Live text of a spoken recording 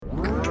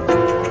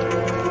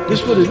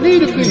This what it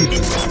need to be.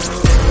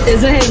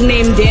 Isn't his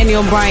name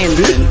Daniel Bryan?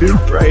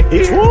 Right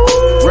here.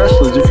 Woo!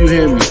 Wrestlers, if you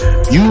hear me,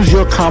 use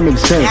your common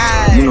sense.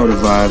 You know the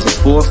vibes. The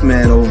fourth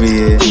man over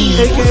here.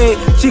 AKA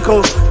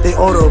Chico de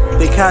Oro,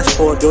 de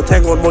Cashport. Yo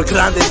tengo muy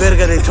grande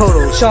verga de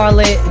todo.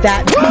 Charlotte,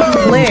 that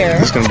Flair.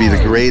 It's gonna be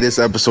the greatest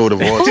episode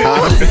of all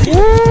time.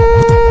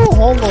 Woo!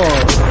 Hold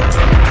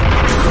on.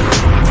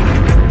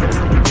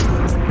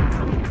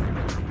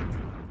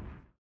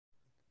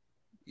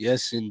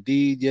 Yes,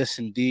 indeed. Yes,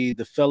 indeed.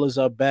 The fellas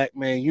are back,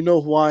 man. You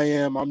know who I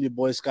am. I'm your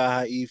boy, Sky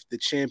High Eve, the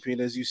champion.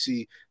 As you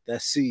see,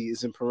 that C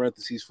is in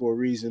parentheses for a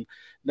reason.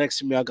 Next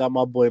to me, I got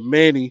my boy,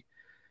 Manny.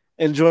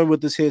 And joined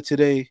with us here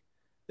today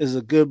is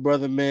a good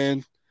brother,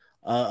 man,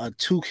 a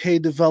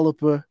 2K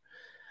developer.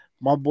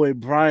 My boy,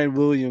 Bryan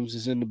Williams,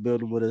 is in the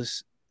building with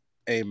us.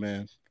 Hey,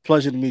 man.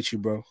 Pleasure to meet you,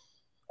 bro.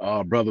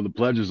 Brother, the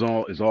pleasure is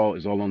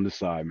all on this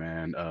side,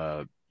 man.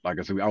 Like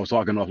I said, I was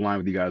talking offline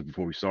with you guys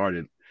before we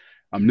started.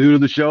 I'm new to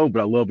the show, but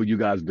I love what you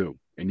guys do,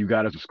 and you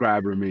got a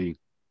subscriber to me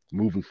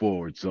moving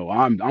forward. So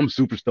I'm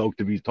super stoked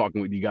to be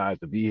talking with you guys,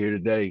 to be here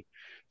today.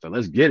 So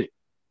let's get it.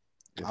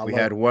 If we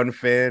had one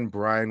fan,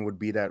 Bryan would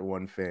be that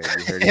one fan.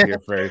 You heard it here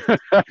first.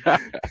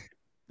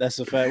 That's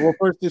a fact. Well,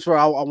 first things first,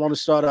 I want to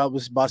start out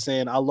by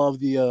saying I love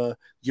the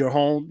your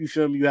home. You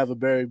feel me? You have a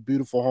very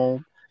beautiful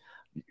home.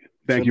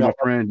 Thank you, my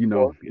friend. You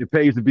know, it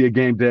pays to be a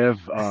game dev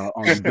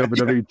on the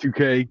WWE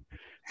 2K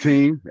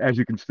team, as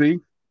you can see.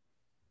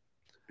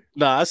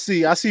 Nah, I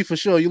see for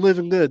sure. You're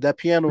living good. That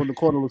piano in the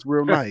corner looks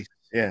real nice.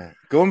 Yeah,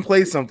 go and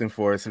play something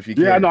for us if you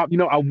can. Yeah,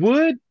 no, I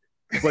would,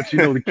 but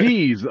the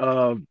keys,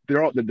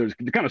 they're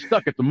kind of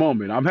stuck at the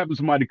moment. I'm having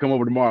somebody come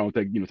over tomorrow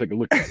and take a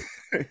look at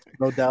it.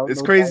 No doubt.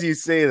 It's crazy you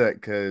say that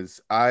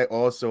because I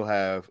also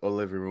have a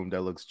living room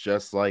that looks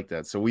just like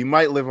that. So we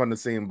might live on the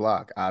same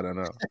block. I don't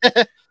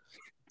know.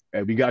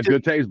 Hey, we got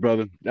good taste,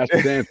 brother. That's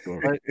the dance floor,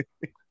 right?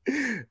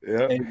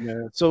 Yeah. Hey,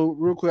 man. So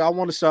real quick, I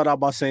want to start out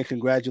by saying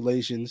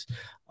congratulations.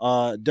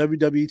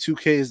 WWE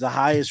 2K is the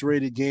highest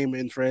rated game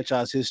in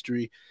franchise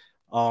history.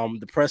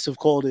 The press have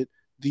called it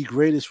the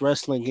greatest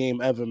wrestling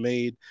game ever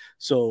made.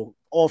 So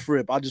off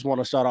rip, I just want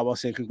to start out by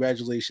saying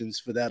congratulations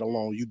for that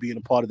alone, you being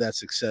a part of that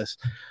success.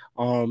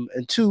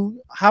 And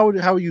two, how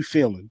are you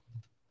feeling?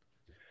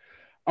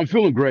 I'm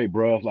feeling great,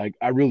 bro. Like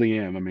I really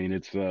am. I mean,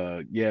 it's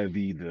the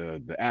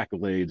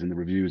accolades and the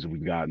reviews that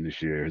we've gotten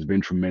this year has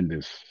been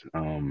tremendous.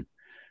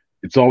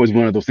 It's always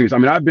one of those things. I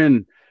mean,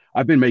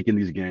 I've been making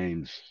these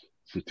games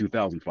since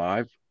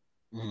 2005.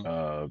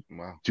 Mm-hmm.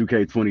 Wow.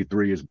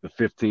 2K23 is the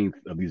 15th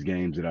of these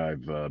games that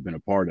I've been a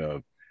part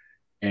of,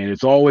 and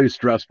it's always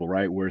stressful,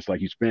 right? Where it's like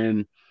you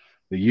spend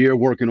the year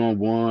working on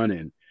one,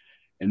 and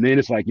then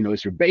it's like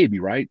it's your baby,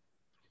 right?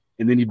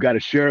 And then you've got to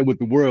share it with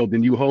the world,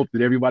 and you hope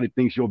that everybody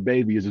thinks your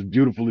baby is as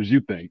beautiful as you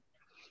think.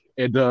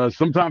 And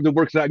sometimes it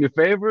works out in your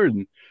favor,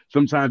 and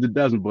sometimes it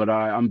doesn't. But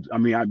I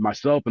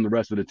myself and the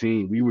rest of the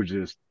team, we were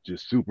just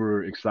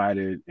super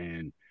excited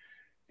and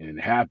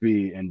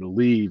happy and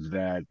relieved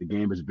that the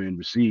game has been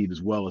received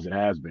as well as it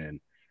has been.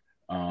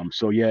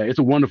 So yeah, it's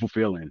a wonderful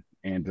feeling.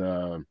 And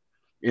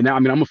now, I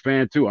mean, I'm a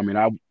fan too. I mean,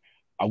 I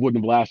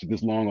wouldn't have lasted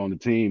this long on the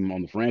team,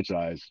 on the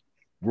franchise,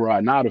 were I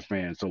not a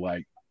fan. So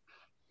like,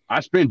 I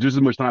spend just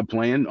as much time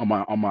playing on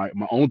my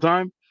own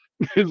time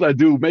as I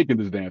do making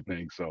this damn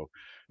thing. So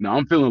no,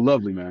 I'm feeling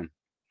lovely, man.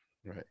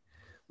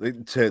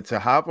 Right. To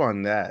hop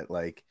on that,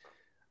 like,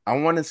 I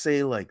want to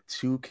say like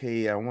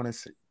 2K. I want to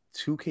say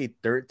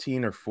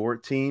 2K13 or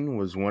 14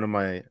 was one of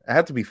my. It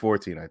had to be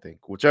 14, I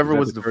think. Whichever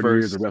was the first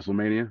years of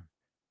WrestleMania.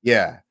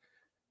 Yeah,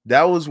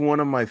 that was one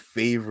of my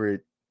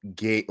favorite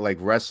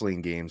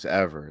wrestling games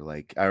ever.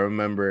 Like, I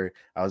remember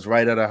I was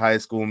right out of high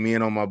school. Me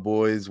and all my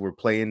boys were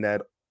playing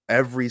that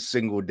every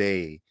single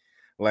day.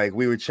 Like,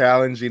 we were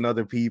challenging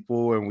other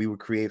people and we would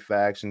create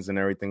factions and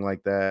everything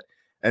like that.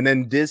 And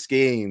then this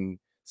game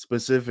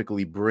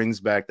specifically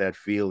brings back that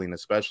feeling,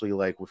 especially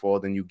like with all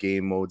the new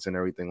game modes and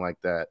everything like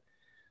that.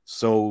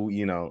 So,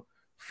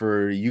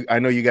 for you, I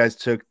know you guys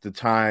took the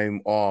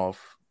time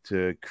off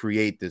to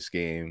create this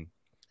game,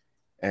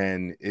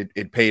 and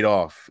it paid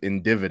off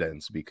in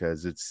dividends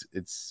because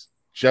it's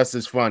just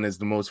as fun as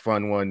the most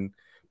fun one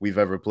we've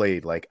ever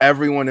played. Like,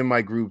 everyone in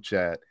my group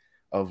chat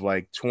of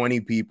like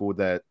 20 people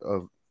that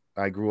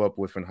I grew up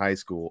with in high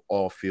school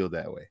all feel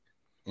that way.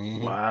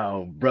 Mm-hmm.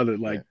 Wow, brother,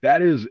 like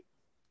that is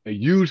a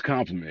huge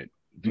compliment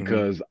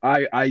because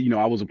I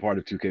was a part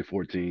of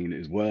 2K14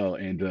 as well,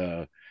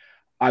 and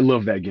I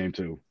love that game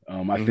too.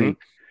 I think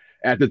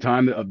at the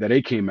time that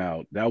it came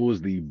out, that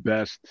was the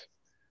best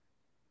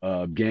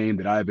game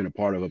that I've been a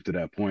part of up to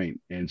that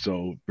point. And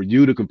so for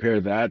you to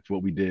compare that to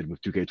what we did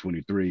with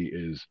 2K23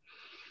 is,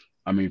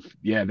 I mean,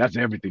 yeah, that's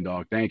everything,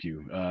 dog. Thank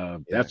you.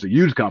 That's a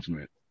huge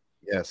compliment.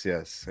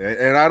 Yes.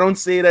 And I don't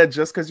say that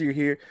just because you're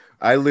here.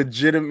 I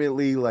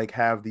legitimately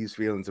have these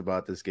feelings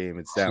about this game.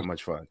 It's that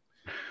much fun.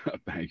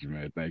 Thank you,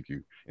 man. Thank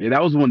you. Yeah,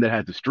 that was the one that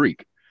had the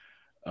streak.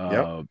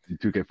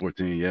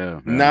 2K14, yeah.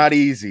 Man. Not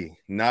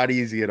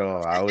easy at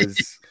all.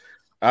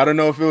 I don't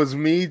know if it was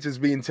me just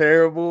being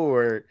terrible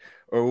or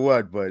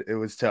what, but it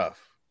was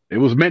tough. It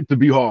was meant to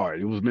be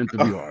hard. It was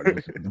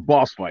a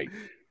boss fight.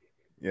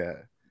 Yeah.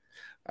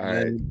 All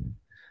right. Man,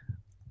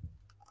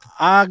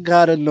 I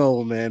gotta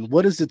know, man,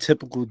 what is the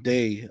typical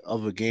day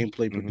of a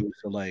gameplay Mhm.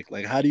 producer like?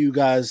 Like, how do you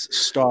guys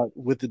start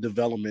with the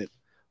development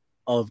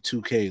of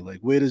 2K? Like,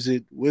 where's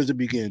it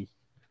begin?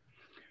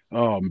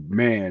 Oh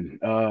man,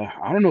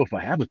 I don't know if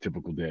I have a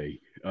typical day.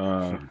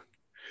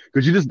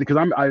 Because you just because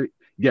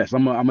yes,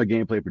 I'm a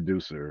gameplay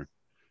producer.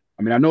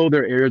 I mean, I know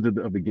there are areas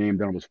of the game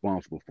that I'm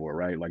responsible for,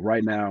 right? Like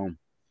right now,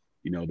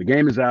 the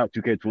game is out,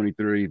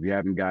 2K23. If you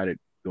haven't got it,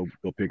 go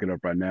pick it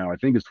up right now. I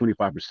think it's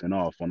 25%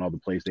 off on all the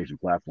PlayStation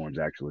platforms,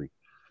 actually.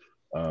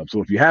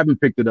 So if you haven't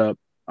picked it up,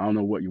 I don't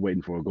know what you're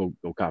waiting for. Go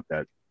cop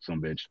that,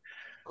 some bitch.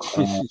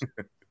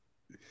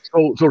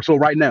 Uh, so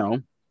right now,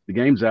 the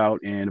game's out,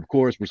 and of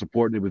course, we're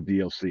supporting it with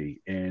DLC.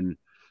 And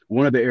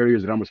one of the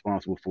areas that I'm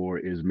responsible for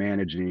is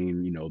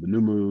managing, the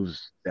new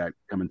moves that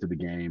come into the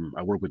game.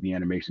 I work with the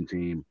animation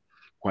team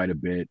quite a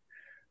bit.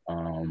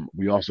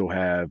 We also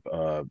have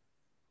a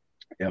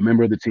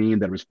member of the team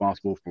that is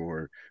responsible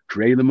for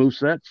creating the move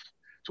sets.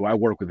 So I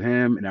work with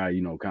him, and I,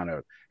 kind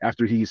of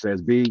after he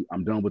says, "B,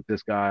 I'm done with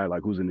this guy."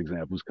 Like, who's an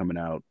example? Who's coming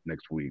out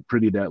next week?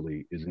 Pretty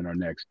Deadly is in our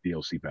next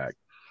DLC pack.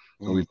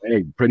 So we say,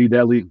 "Hey, Pretty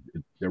Deadly,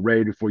 they're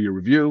ready for your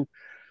review."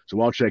 So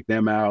I'll check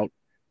them out.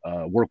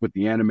 Work with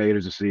the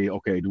animators to see,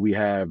 okay, do we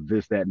have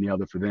this, that, and the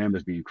other for them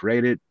that's being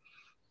created?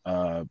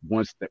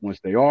 Once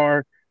they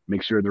are,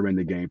 make sure they're in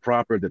the game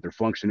proper, that they're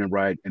functioning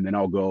right, and then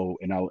I'll go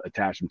and I'll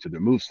attach them to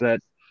their move set.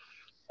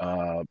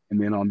 And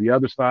then on the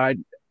other side,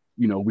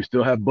 we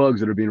still have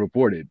bugs that are being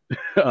reported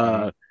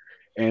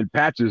and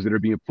patches that are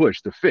being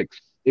pushed to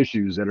fix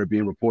issues that are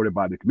being reported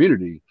by the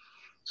community.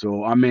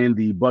 So I'm in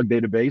the bug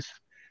database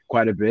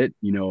quite a bit,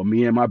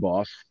 me and my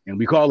boss, and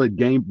we call it a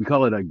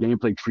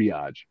gameplay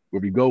triage, where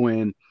we go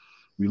in,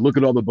 we look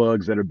at all the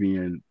bugs that are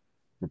being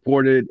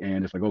reported,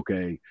 and it's like,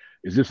 okay,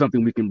 is this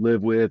something we can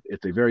live with?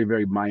 It's a very,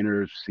 very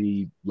minor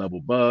C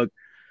level bug.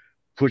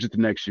 Push it to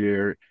next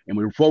year, and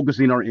we're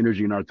focusing our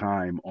energy and our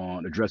time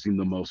on addressing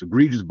the most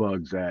egregious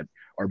bugs that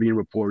are being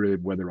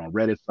reported, whether on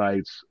Reddit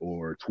sites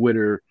or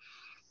Twitter.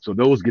 So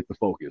those get the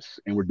focus,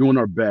 and we're doing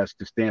our best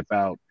to stamp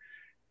out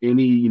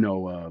any,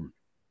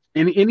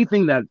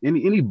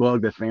 any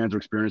bug that fans are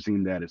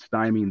experiencing that is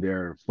stymieing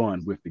their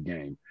fun with the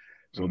game.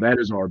 So that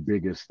is our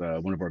biggest,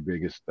 one of our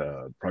biggest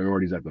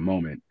priorities at the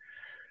moment.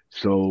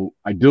 So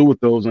I deal with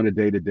those on a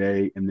day to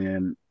day, and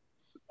then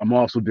I'm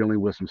also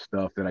dealing with some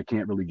stuff that I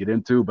can't really get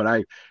into,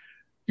 because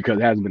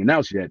it hasn't been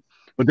announced yet.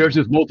 But there's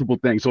just multiple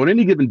things. So on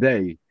any given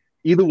day,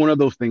 either one of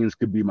those things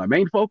could be my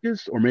main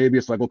focus, or maybe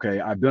it's like, okay,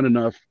 I've done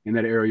enough in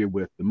that area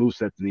with the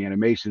movesets and the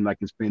animation. I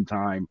can spend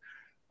time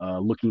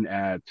looking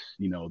at,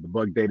 the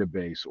bug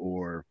database,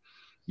 or,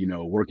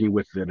 working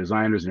with the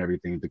designers and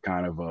everything to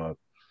kind of,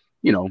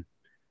 you know,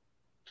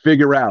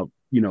 figure out,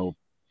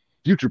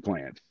 future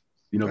plans,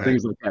 Right.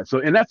 things like that. So,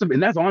 and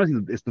that's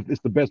honestly,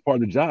 it's the best part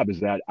of the job,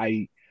 is that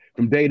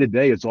from day to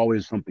day, it's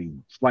always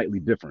something slightly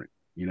different.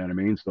 You know what I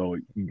mean? So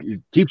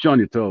it keeps you on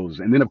your toes.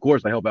 And then, of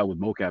course, I help out with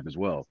mocap as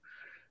well.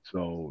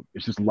 So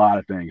it's just a lot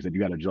of things that you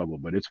got to juggle,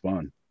 but it's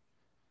fun.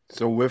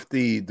 So with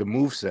the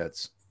move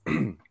sets,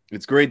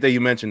 it's great that you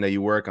mentioned that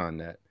you work on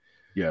that.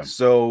 Yeah.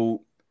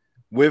 So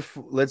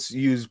let's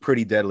use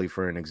Pretty Deadly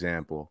for an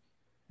example.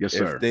 Yes,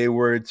 sir. If they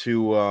were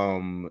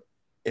to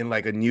in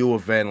like a new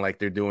event, like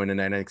they're doing an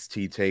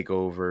NXT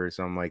takeover or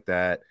something like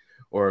that,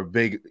 or a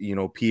big,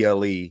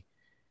 PLE,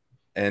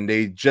 and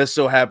they just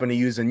so happen to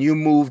use a new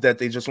move that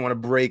they just want to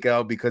break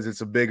out because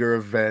it's a bigger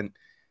event,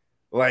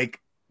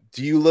 like,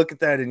 do you look at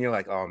that and you're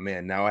like, oh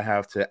man, now I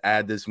have to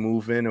add this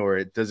move in,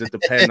 or does it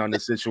depend on the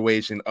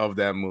situation of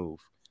that move?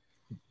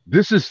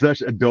 This is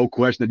such a dope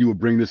question that you would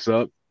bring this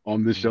up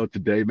on this show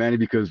today, Manny,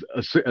 because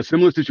a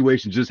similar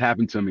situation just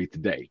happened to me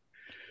today.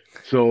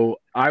 So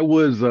I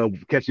was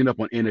catching up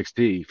on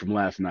NXT from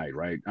last night,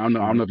 right? I don't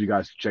know if you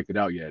guys checked it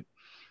out yet,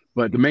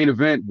 but the main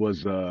event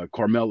was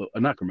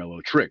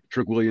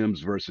Trick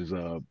Williams versus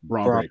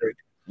Braun Breaker.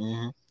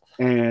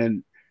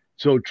 And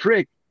so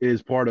Trick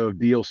is part of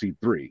DLC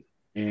 3.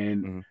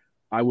 And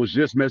I was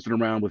just messing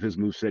around with his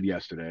moveset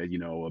yesterday,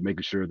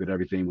 making sure that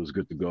everything was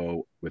good to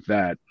go with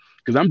that.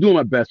 Because I'm doing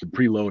my best to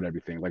preload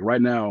everything. Like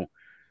right now,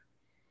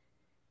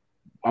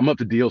 I'm up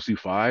to DLC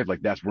 5.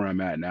 Like that's where I'm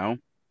at now.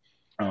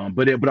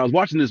 But I was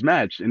watching this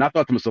match, and I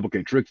thought to myself,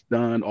 okay, Trick's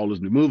done. All his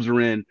new moves are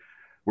in.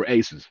 We're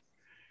aces.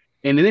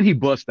 And then he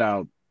busts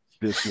out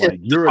this like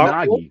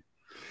Uranagi.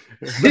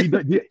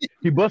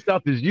 he busts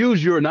out this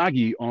huge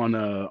Uranagi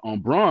on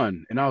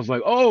Braun. And I was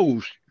like,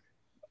 oh,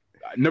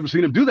 I've never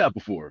seen him do that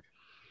before.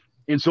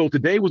 And so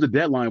today was a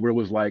deadline where it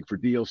was like, for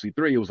DLC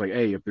 3, it was like,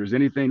 hey, if there's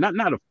anything,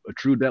 not a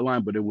true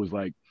deadline, but it was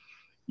like,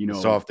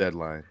 soft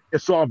deadline. A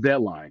soft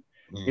deadline.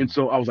 And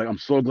so I was like, I'm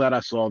so glad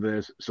I saw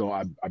this. So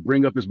I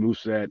bring up his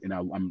moveset, and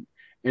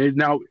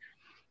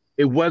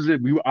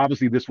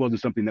obviously this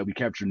wasn't something that we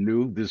captured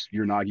new, this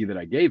Uranagi that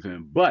I gave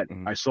him, but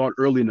I saw it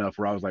early enough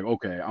where I was like,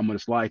 okay, I'm going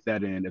to slide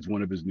that in as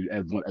one of his new,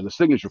 as a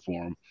signature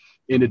for him.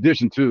 In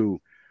addition to,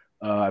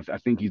 I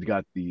think he's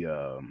got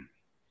the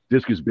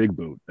Discus Big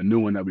Boot, a new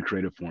one that we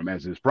created for him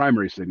as his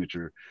primary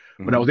signature.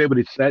 But I was able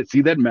to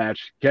see that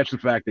match, catch the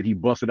fact that he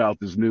busted out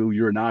this new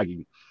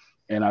Uranagi,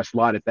 and I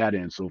slotted that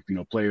in. So,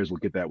 players will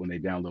get that when they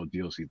download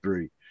DLC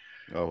 3.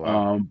 Oh,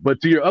 wow.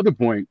 But to your other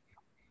point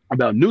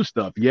about new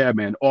stuff, yeah,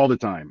 man, all the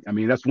time. I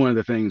mean, that's one of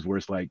the things where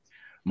it's like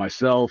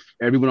myself,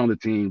 everyone on the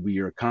team, we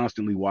are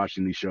constantly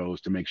watching these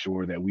shows to make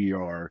sure that we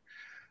are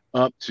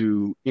up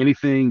to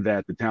anything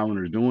that the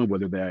talent is doing,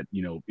 whether that,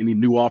 any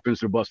new offense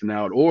they're busting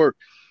out or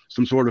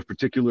some sort of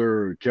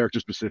particular character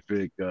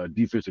specific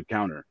defensive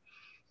counter.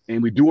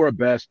 And we do our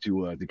best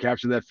to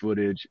capture that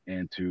footage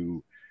and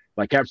to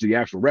capture the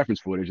actual reference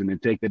footage and then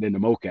take that into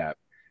mocap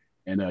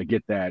and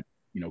get that,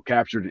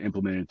 captured and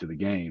implemented into the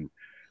game.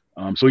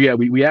 So yeah,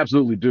 we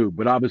absolutely do.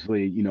 But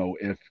obviously,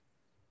 if,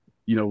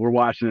 we're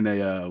watching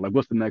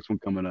what's the next one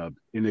coming up?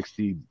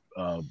 NXT,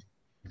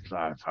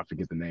 I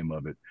forget the name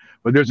of it,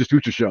 but there's this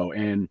future show.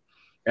 And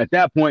at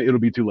that point, it'll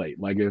be too late.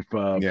 Like if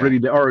Pretty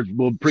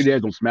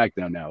Dead's on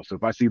SmackDown now. So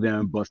if I see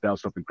them bust out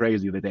something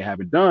crazy that they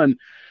haven't done,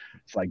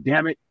 it's like,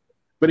 damn it.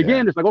 But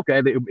again, it's like,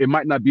 okay, it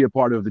might not be a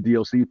part of the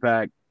DLC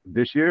pack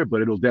this year,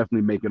 but it'll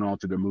definitely make it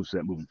onto their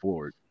moveset moving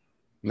forward.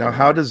 Now,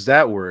 how does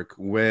that work?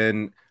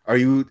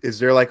 Is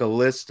there like a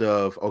list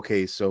of,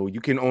 okay, so you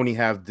can only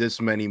have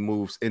this many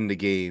moves in the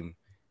game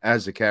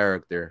as a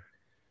character.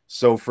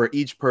 So for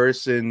each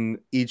person,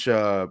 each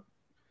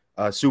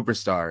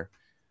superstar,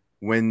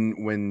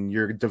 when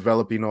you're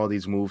developing all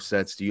these move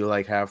sets, do you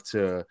have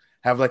to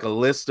have a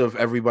list of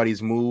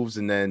everybody's moves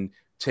and then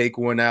take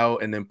one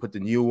out and then put the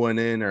new one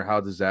in, or how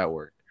does that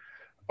work?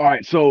 All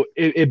right, so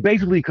it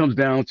basically comes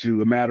down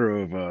to a matter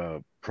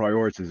of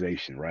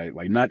prioritization, right?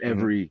 Like not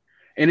every,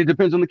 and it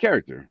depends on the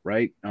character,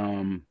 right?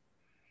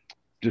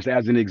 Just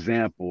as an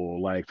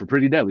example, like for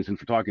Pretty Deadly,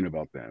 since we're talking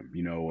about them,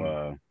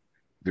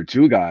 they're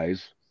two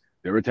guys,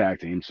 they're a tag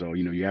team, so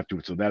you have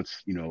to. So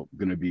that's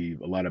going to be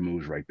a lot of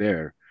moves right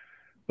there.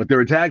 But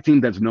they're a tag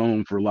team that's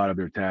known for a lot of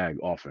their tag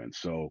offense.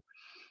 So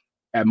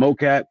at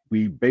MoCap,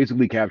 we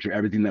basically capture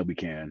everything that we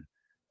can.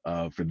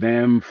 For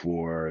them,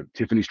 for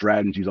Tiffany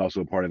Stratton, she's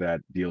also a part of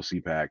that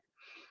DLC pack.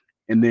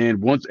 And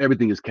then once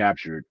everything is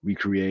captured, we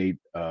create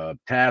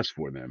tasks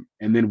for them.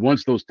 And then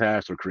once those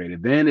tasks are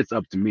created, then it's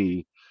up to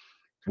me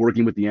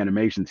working with the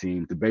animation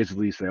team to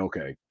basically say,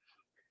 okay,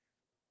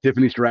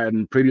 Tiffany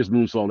Stratton, prettiest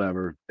moonsault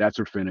ever. That's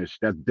her finish.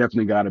 That's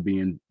definitely got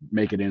to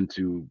make it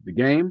into the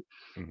game.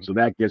 So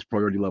that gets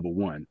priority level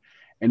 1.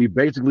 And you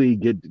basically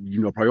get,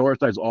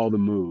 prioritize all the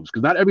moves,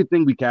 because not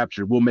everything we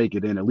capture will make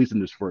it in, at least in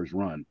this first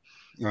run.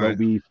 Right. But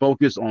we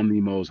focus on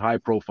the most high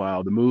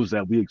profile, the moves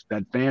that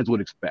that fans would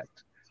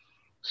expect.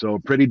 So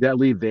Pretty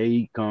Deadly,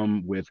 they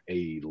come with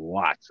a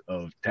lot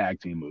of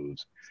tag team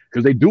moves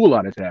because they do a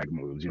lot of tag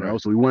moves,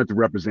 So we wanted to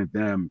represent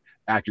them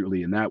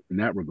accurately in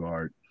that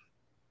regard.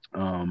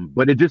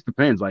 But it just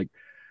depends.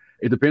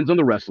 It depends on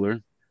the wrestler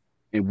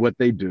and what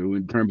they do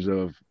in terms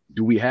of,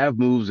 do we have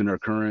moves in our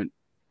current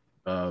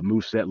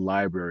moveset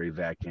library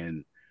that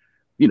can,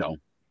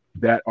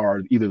 that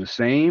are either the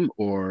same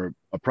or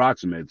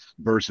approximates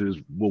versus,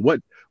 well,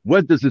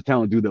 what does this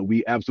talent do that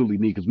we absolutely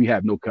need because we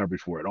have no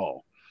coverage for it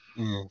all.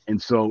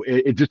 And so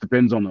it just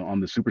depends on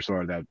the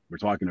superstar that we're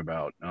talking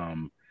about.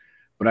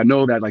 But I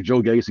know that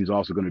Joe Gacy is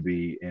also going to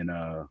be in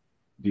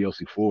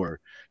DLC 4,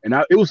 and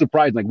it was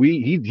surprising.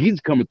 He's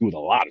coming through with a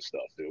lot of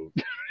stuff, dude.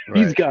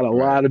 He's got a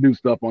lot of new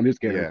stuff on his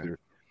character.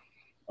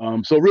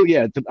 So really,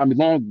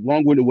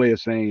 long-winded way of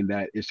saying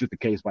that it's just a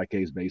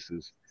case-by-case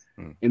basis.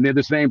 And then at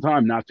the same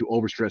time, not to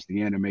overstress the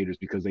animators,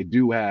 because they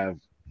do have,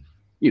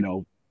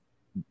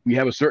 we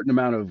have a certain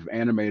amount of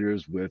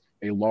animators with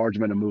a large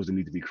amount of moves that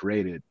need to be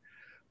created,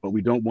 but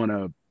we don't want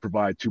to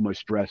provide too much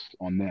stress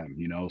on them,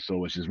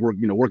 So it's just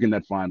working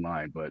that fine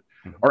line. But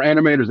our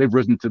animators, they've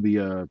risen to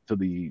the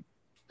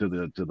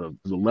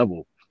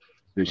level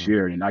this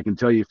year, and I can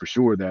tell you for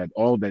sure that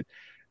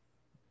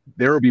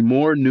there will be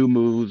more new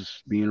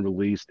moves being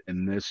released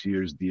in this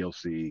year's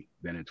DLC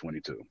than in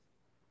 22.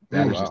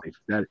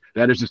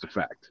 That is just a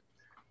fact.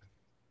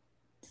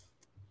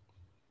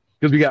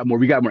 Because we got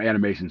more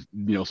animations,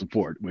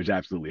 support, which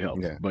absolutely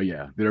helps. Yeah. But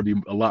yeah, there'll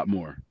be a lot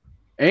more.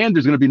 And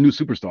there's going to be new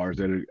superstars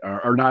that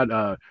are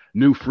not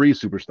new free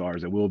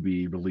superstars that will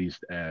be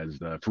released as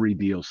free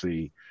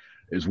DLC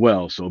as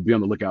well. So be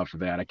on the lookout for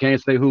that. I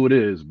can't say who it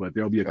is, but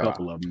there'll be a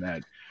couple of them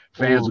that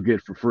fans will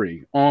get for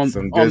free on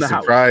some good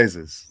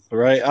surprises. House.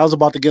 Right. I was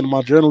about to get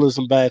my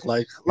journalism back.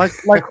 Like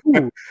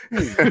who?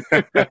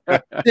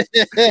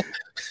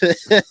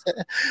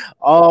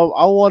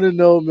 I want to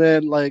know,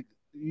 man,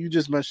 you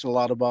just mentioned a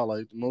lot about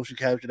motion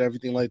capture and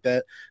everything like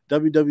that.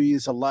 WWE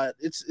is a lot.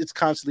 It's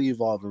constantly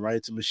evolving, right?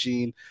 It's a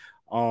machine.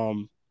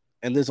 And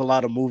there's a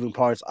lot of moving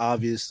parts,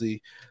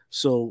 obviously.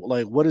 So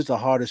what is the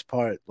hardest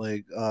part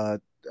of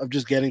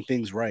just getting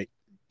things right?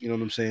 You know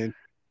what I'm saying?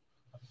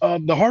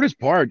 The hardest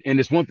part, and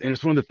it's one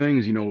of the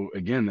things,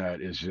 again,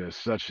 that is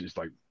just it's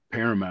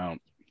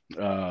paramount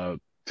to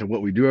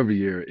what we do every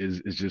year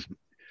is just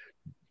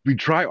we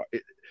try.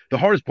 The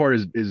hardest part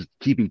is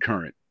keeping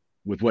current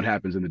with what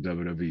happens in the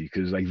WWE,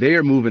 because they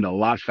are moving a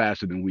lot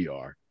faster than we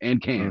are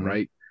and can,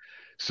 right?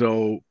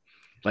 So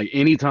Like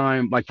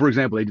anytime, like for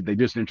example, they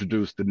just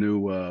introduced the new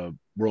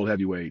World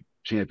Heavyweight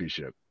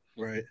Championship,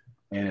 Right.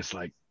 and it's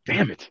like,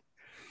 damn it,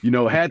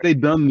 had they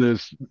done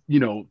this,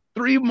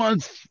 3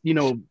 months,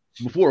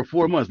 before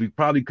 4 months, we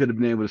probably could have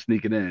been able to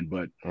sneak it in.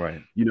 But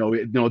Right.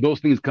 those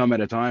things come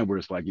at a time where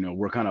it's like,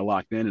 we're kind of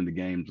locked in, and the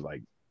game's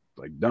like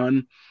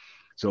done.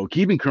 So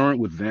keeping current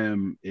with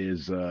them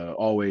is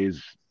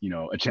always,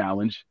 a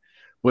challenge,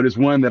 but it's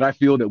one that I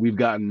feel that we've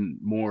gotten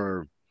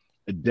more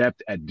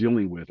adept at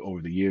dealing with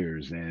over the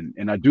years.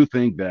 And I do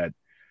think that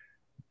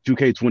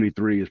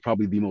 2K23 is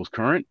probably the most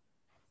current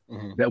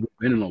Mhm. that we've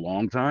been in a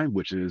long time,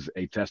 which is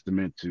a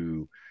testament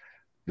to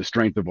the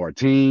strength of our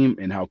team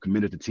and how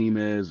committed the team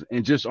is,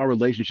 and just our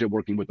relationship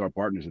working with our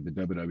partners at the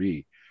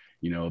WWE.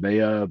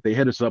 They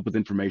hit us up with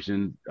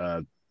information.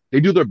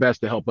 They do their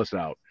best to help us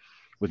out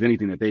with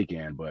anything that they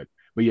can, but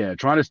yeah,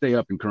 trying to stay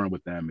up and current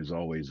with them is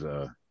always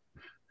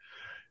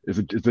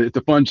it's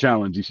a fun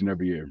challenge each and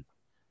every year.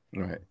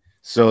 Right.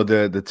 So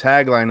the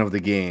tagline of the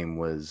game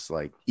was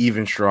like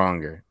even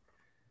stronger.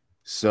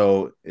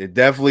 So it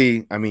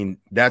definitely, I mean,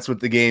 that's what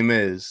the game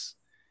is.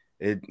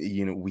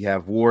 We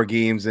have war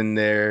games in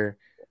there,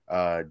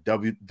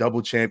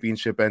 double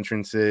championship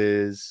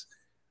entrances.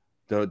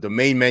 The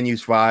main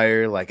menu's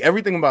fire. Like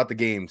everything about the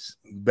game's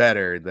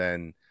better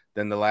than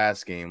the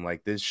last game.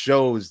 Like this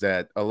shows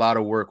that a lot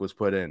of work was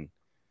put in.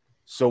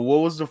 So what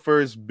was the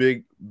first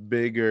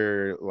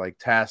bigger like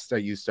task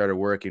that you started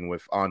working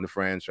with on the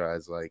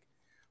franchise? Like,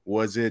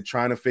 was it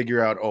trying to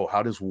figure out, oh,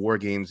 how does war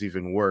games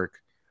even work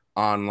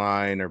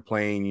online or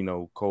playing,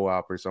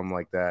 co-op or something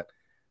like that?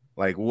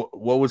 Like,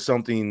 what was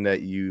something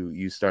that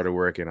you started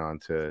working on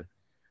to,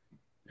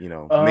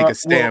 make a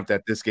stamp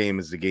that this game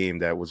is the game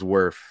that was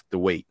worth the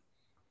wait?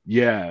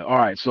 Yeah. All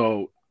right.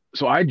 So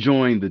I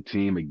joined the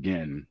team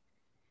again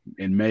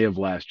in May of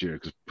last year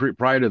because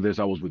prior to this,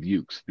 I was with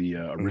Ukes, the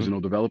original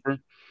developer.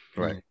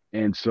 Right.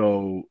 And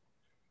so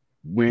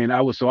when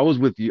I was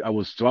with you, I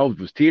was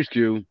with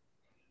THQ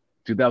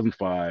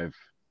 2005,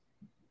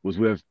 was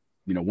with,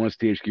 once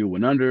THQ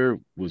went under,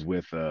 was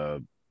with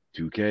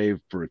 2K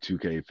for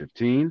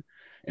 2K15.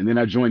 And then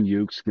I joined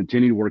Ukes,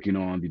 continued working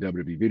on the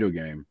WWE video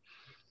game.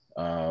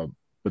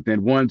 But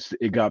then once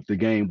the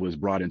game was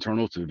brought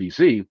internal to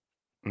VC,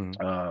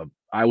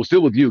 I was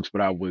still with Ukes,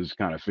 but I was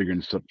kind of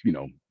figuring stuff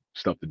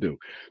to do.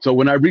 So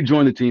when I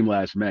rejoined the team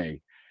last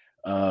May,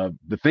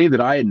 the thing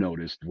that I had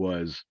noticed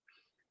was,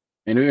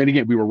 and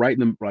again, we were right in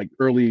the like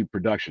early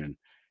production,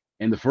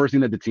 and the first thing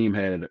that the team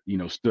had,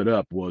 stood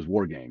up was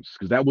war games,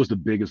 because that was the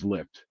biggest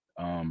lift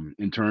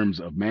in terms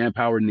of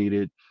manpower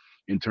needed,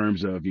 in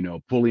terms of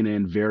pulling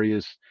in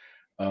various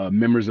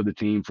members of the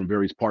team from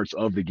various parts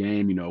of the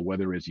game,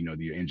 whether it's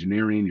the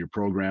engineering, your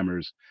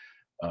programmers,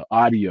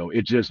 audio.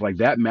 It just like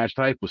that match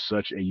type was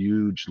such a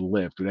huge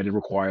lift that it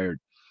required,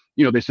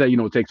 they say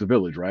it takes a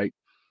village, right?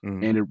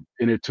 And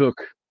it took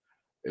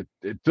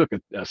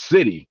a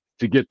city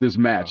to get this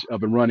match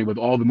up and running with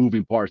all the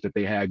moving parts that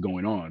they had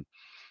going on.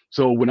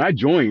 So when I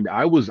joined,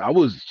 I was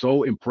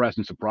so impressed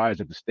and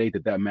surprised at the state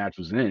that match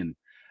was in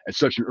at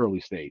such an early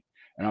state.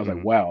 And I was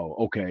like, wow,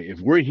 okay, if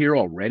we're here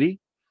already,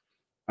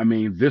 I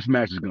mean, this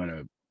match is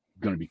gonna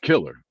be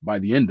killer by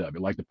the end of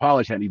it. Like the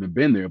polish hadn't even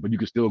been there, but you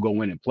could still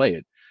go in and play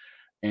it.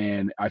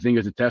 And I think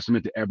it's a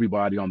testament to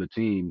everybody on the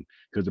team,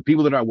 because the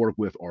people that I work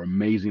with are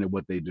amazing at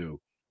what they do.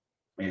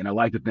 And I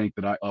like to think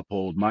that I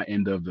uphold my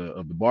end of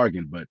the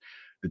bargain, but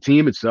the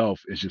team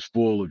itself is just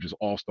full of just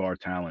all-star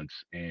talents,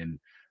 and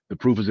the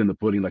proof is in the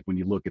pudding. Like when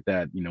you look at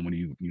that,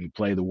 when you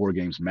play the War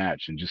Games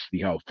match and just see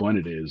how fun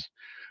it is,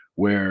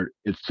 where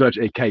it's such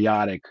a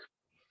chaotic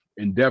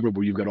endeavor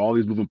where you've got all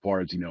these moving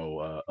parts,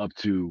 up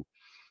to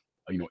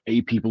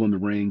 8 people in the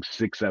ring,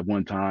 6 at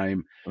one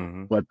time.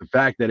 But the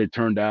fact that it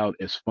turned out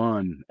as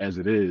fun as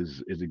it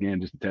is again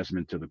just a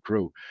testament to the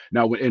crew.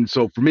 Now, and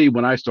so for me,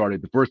 when I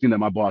started, the first thing that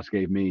my boss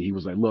gave me, he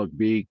was like, "Look,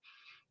 B,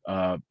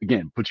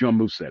 again, put you on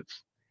move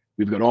sets.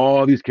 We've got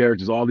all these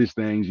characters, all these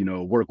things.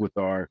 Work with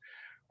our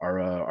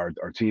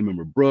team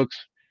member Brooks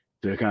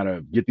to kind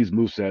of get these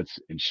move sets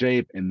in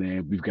shape, and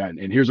then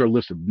and here's our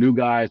list of new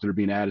guys that are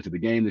being added to the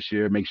game this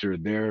year. Make sure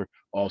they're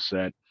all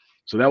set."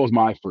 So that was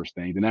my first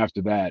thing. Then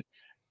after that,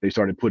 they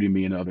started putting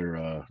me in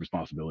other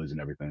responsibilities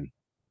and everything.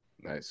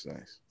 Nice.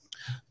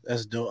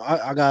 That's dope.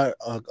 I got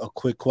a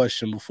quick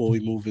question before we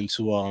move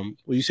into well,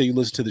 you say you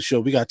listen to the show.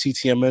 We got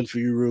TTMN for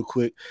you real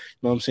quick. You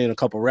know what I'm saying? A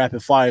couple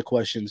rapid fire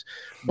questions.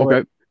 But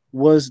okay.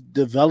 Was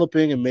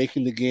developing and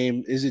making the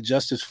game, is it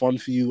just as fun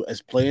for you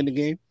as playing the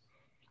game?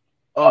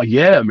 Oh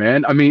yeah,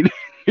 man. I mean,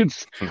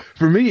 it's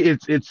for me,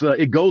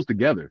 it goes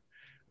together.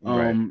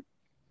 Right.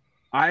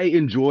 I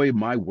enjoy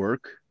my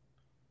work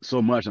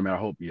so much. I mean, I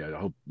hope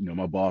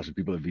my boss and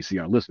people at VC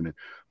aren't listening,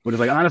 but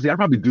it's like, honestly, I'd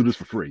probably do this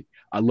for free.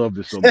 I love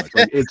this so much.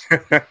 Like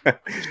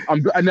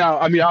now,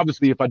 I mean,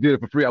 obviously if I did it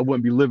for free, I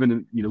wouldn't be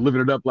living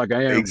it up like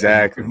I am.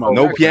 Exactly.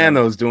 No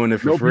pianos doing it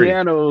for free. No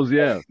pianos.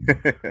 Yeah.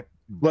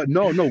 But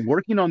no,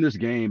 working on this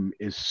game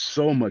is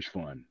so much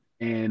fun.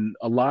 And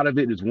a lot of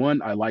it is,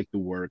 one, I like the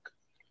work.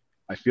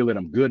 I feel that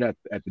I'm good at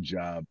the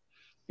job,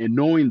 and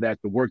knowing that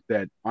the work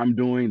that I'm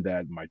doing,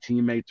 that my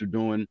teammates are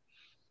doing,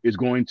 is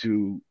going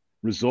to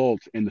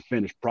result in the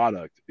finished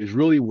product is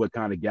really what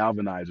kind of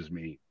galvanizes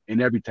me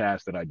in every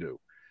task that I do.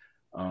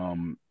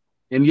 And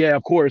yeah,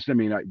 of course, I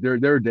mean,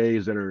 there are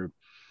days that are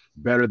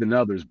better than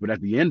others, but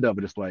at the end of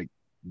it, it's like,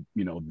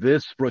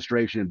 this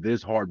frustration,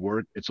 this hard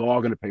work, it's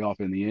all going to pay off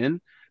in the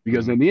end,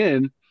 because in the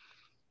end,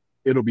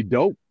 it'll be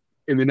dope.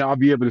 And then I'll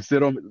be able to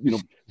sit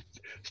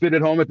sit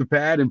at home at the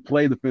pad and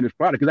play the finished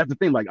product. Because that's the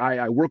thing, like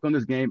I work on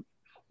this game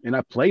and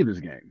I play this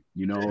game,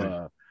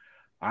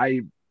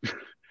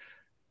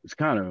 it's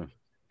kind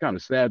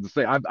of sad to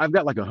say. I've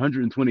got like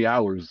 120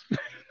 hours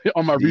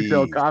on my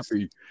retail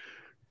copy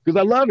because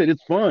I love it.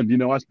 It's fun.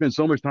 I spend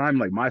so much time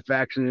like my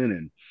faction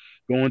and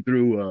going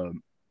through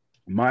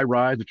my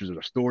rides, which is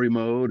a story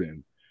mode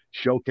and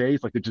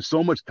showcase. Like there's just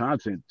so much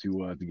content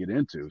to get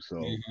into.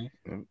 So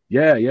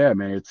yeah,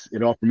 man.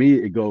 It all for me.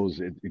 It goes.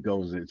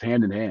 It's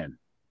hand in hand.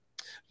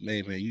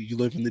 Man, you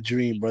living the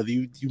dream, brother.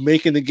 You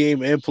making the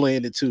game and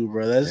playing it too,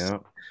 bro.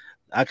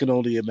 I can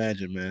only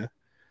imagine, man.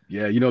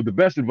 Yeah, the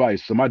best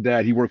advice. So my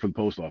dad, he worked for the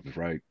post office,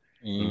 right?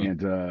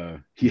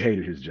 And he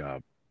hated his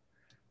job.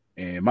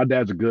 And my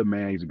dad's a good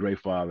man. He's a great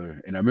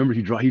father. And I remember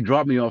he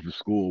dropped me off at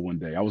school one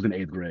day. I was in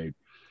 8th grade,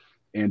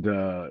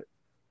 and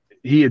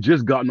he had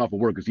just gotten off of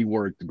work because he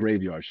worked the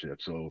graveyard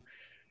shift. So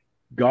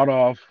got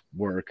off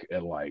work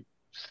at like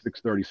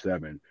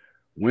 6:37,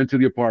 went to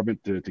the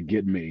apartment to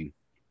get me,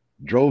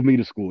 drove me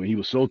to school. And he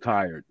was so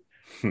tired.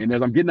 And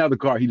as I'm getting out of the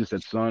car, he just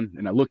said, "Son,"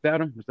 and I looked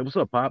at him. I said, "What's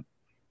up, Pop?"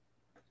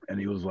 And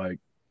he was like,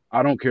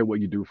 "I don't care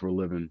what you do for a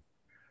living,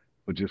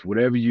 but just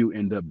whatever you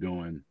end up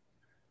doing,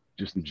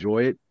 just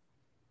enjoy it.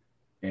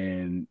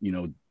 And,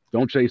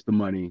 don't chase the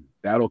money.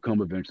 That'll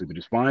come eventually, but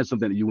just find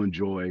something that you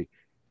enjoy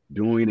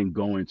doing and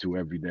going to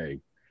every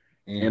day."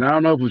 And I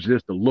don't know if it was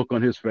just the look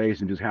on his face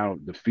and just how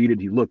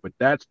defeated he looked, but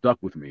that stuck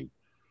with me.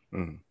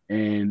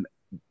 And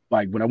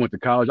like when I went to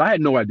college, I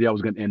had no idea I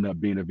was going to end up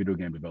being a video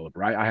game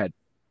developer. I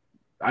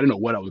didn't know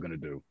what I was going to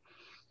do.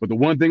 But the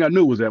one thing I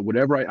knew was that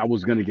whatever I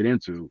was going to get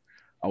into,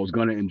 I was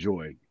going to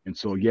enjoy. And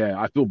so, yeah,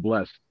 I feel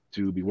blessed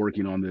to be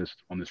working on this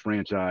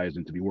franchise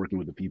and to be working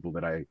with the people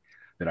that I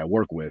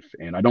work with.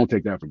 And I don't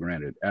take that for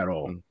granted at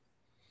all.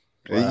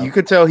 Wow. You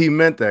could tell he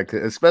meant that,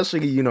 especially,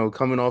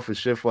 coming off a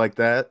shift like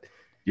that.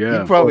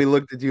 Yeah. He probably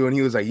looked at you and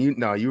he was like,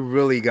 you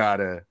really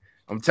gotta,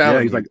 I'm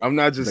telling you, like, I'm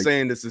not just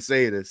saying this to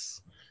say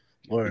this.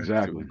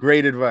 Exactly.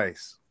 Great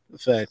advice.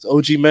 Facts.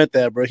 OG meant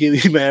that, bro. He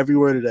meant every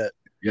word of that.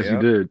 Yes, he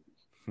did.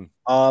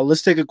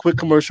 Let's take a quick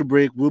commercial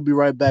break. We'll be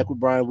right back with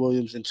Bryan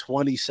Williams in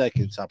 20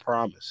 seconds. I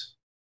promise.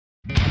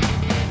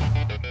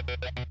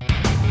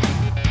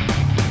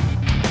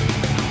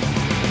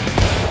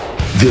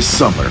 This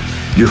summer,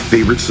 your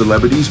favorite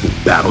celebrities will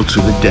battle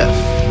to the death.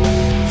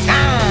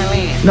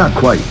 Silent. Not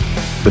quite,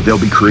 but they'll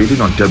be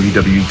created on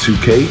WWE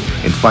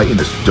 2K and fight in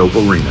this dope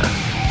arena.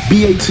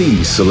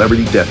 BAT's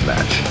Celebrity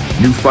Deathmatch.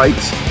 New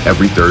fights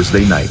every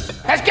Thursday night.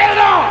 Let's get it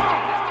on!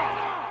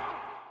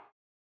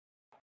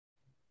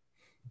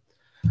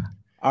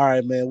 All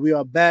right, man. We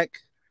are back.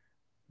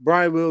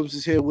 Bryan Williams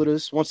is here with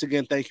us. Once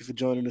again, thank you for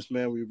joining us,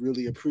 man. We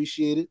really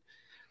appreciate it.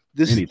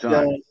 This is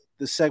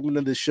the segment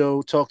of the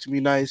show, Talk to Me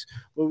Nice,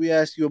 where we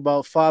ask you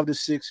about 5 to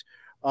 6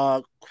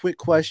 quick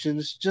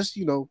questions, just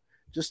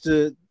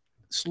to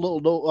slow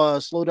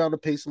down the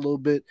pace a little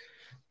bit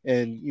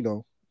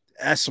and,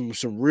 ask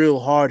some real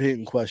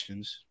hard-hitting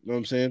questions. You know what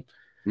I'm saying?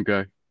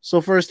 Okay.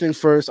 So first things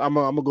first, I'm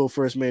gonna go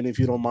first, man, if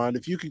you don't mind.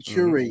 If you could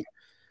curate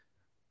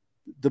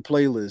the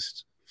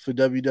playlist for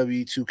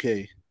WWE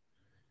 2K,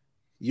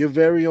 your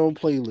very own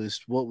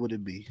playlist, what would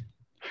it be?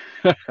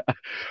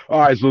 All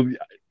right, so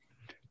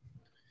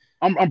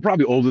I'm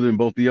probably older than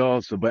both of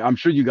y'all, but I'm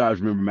sure you guys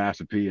remember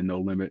Master P and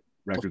No Limit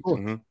Records.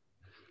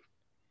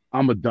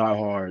 I'm a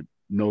diehard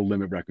No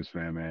Limit Records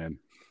fan, man.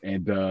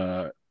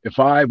 And if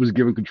I was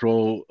given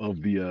control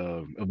of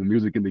the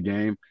music in the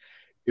game,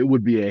 it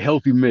would be a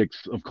healthy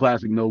mix of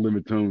classic No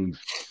Limit tunes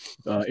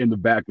in the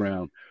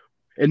background.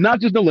 And not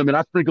just No Limit,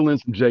 I sprinkle in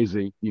some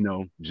Jay-Z,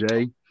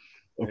 Jay.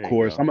 Of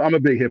course, I'm a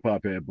big hip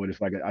hop head, but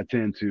it's like I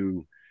tend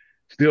to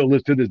still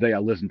listen to this day. I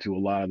listen to a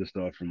lot of the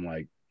stuff from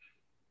like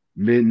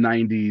mid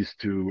 90s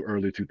to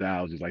early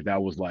 2000s. Like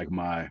that was like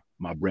my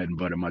bread and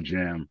butter, my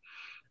jam.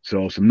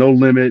 So some No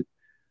Limit,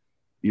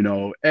 I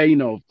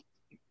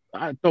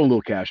throw a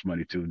little Cash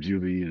Money too,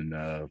 Juvie, and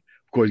of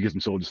course get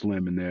some Soulja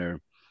Slim in there.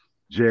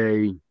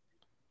 Jay,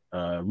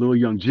 Lil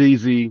Young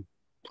Jeezy.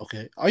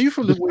 Okay, are you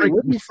from where are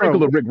you from?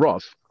 Rick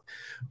Ross.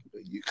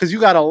 Because you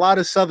got a lot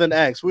of Southern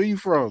acts. Where are you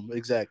from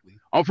exactly?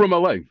 I'm from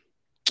LA.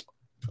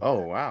 Oh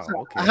wow!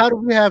 Okay. How do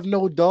we have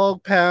no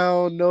Dog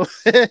Pound? No,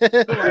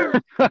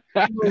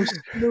 no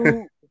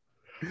Snoop.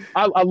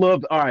 I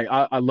love. All right,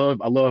 I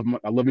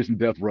love me some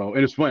Death Row,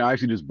 and it's funny. I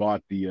actually just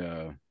bought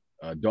the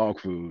dog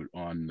food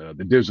on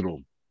the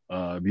digital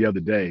the other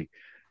day.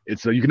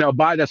 It's you can now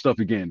buy that stuff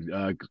again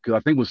because I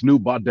think when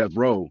Snoop bought Death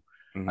Row,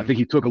 I think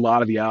he took a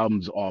lot of the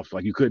albums off.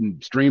 Like you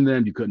couldn't stream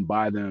them, you couldn't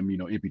buy them,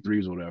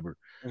 MP3s or whatever.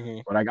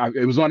 But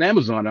it was on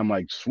Amazon. I'm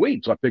like,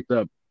 sweet. So I picked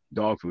up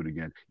dog food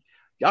again.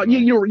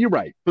 You're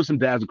right. Put some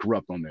Dads of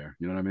Corrupt on there.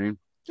 You know what I mean?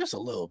 Just a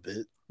little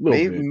bit.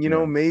 Maybe bit, you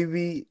know,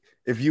 maybe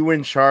if you were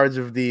in charge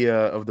of the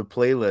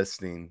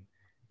playlisting,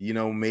 you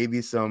know,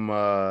 maybe some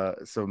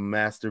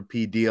Master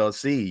P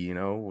DLC, you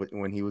know,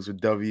 when he was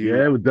with with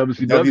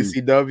WCW.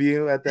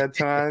 WCW at that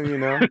time, you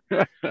know.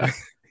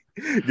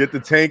 Get the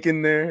tank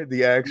in there,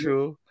 the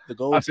actual. The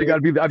gold I think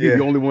I'd be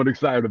the only one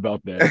excited about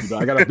that. You know,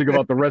 I got to think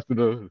about the rest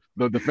of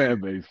the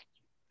fan base.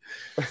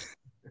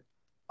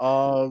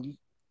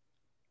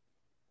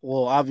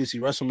 Well, obviously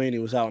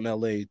WrestleMania was out in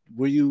LA.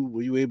 Were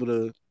you able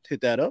to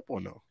hit that up or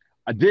no?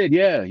 I did,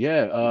 yeah.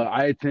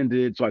 I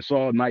attended, so I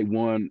saw night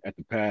one at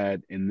the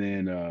pad, and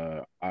then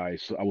I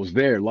was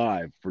there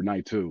live for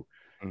night two,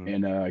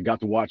 and I got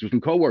to watch with some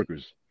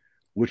coworkers,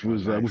 which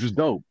was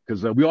dope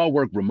because we all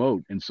work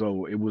remote, and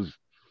so it was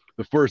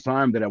the first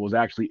time that I was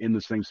actually in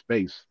the same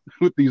space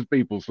with these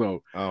people.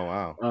 So,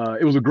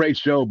 it was a great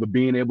show, but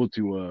being able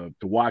to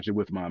watch it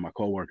with my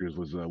coworkers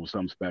was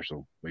something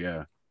special. But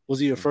yeah. Was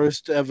it your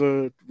first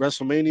ever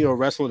WrestleMania or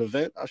wrestling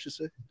event, I should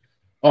say?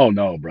 Oh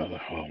no, brother.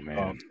 Oh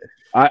man.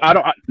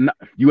 I'm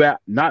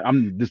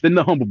just in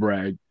the humble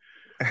brag.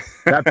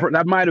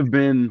 That might have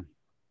been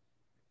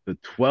the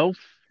 12th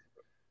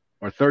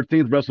or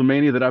 13th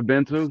WrestleMania that I've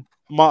been to.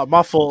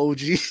 My fault,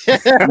 OG.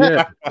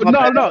 Yeah.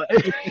 No.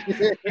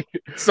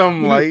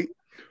 Some light.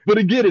 But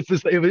again,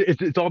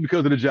 it's all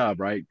because of the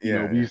job, right?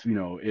 Yeah.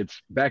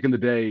 It's back in the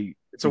day.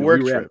 It's a work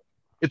trip.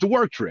 It's a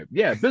work trip.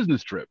 Yeah,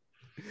 business trip.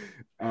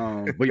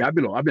 But yeah, I've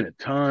been a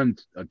ton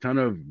of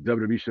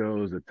WWE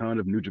shows, a ton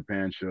of New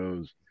Japan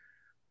shows,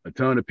 a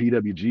ton of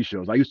PWG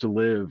shows. I used to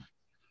live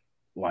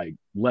like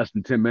less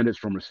than 10 minutes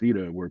from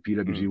Reseda where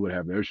PWG would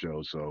have their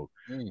show. So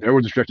there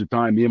was a stretch of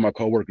time, me and my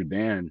coworker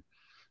Dan,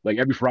 like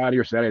every Friday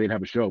or Saturday they'd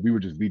have a show. We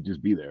would just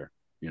be there,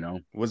 you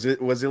know. Was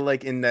it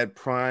like in that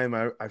prime?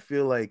 I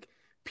feel like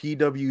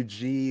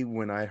PWG,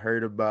 when I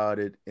heard about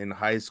it in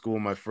high school,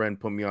 my friend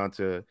put me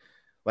onto,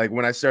 like,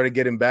 when I started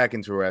getting back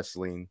into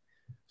wrestling.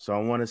 So I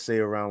want to say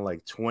around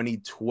like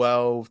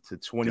 2012 to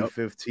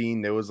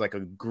 2015, there was like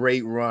a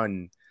great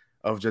run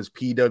of just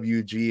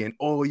PWG, and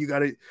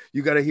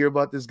you gotta hear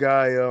about this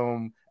guy,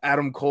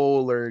 Adam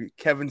Cole or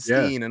Kevin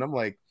Steen, and I'm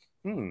like,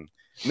 And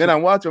then I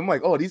watch them, I'm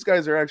like, these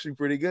guys are actually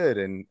pretty good,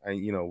 and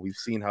we've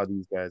seen how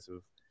these guys have.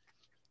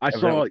 I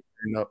saw,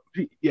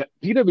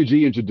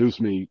 PWG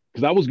introduced me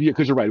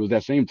because you're right, it was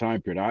that same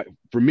time period.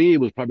 For me, it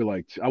was probably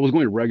like I was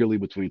going regularly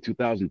between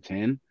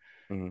 2010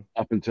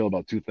 up until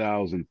about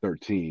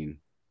 2013.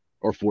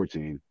 Or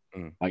 14,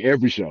 like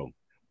every show.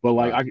 But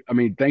like, I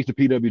mean, thanks to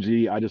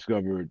PWG, I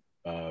discovered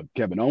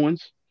Kevin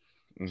Owens,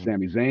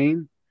 Sami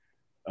Zayn,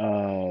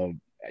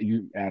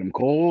 Adam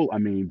Cole. I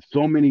mean,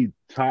 so many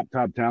top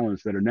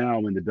talents that are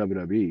now in the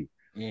WWE.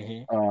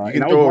 You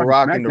can throw a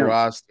rock in the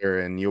roster,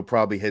 and you'll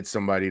probably hit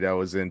somebody that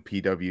was in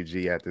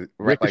PWG at the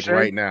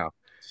right now.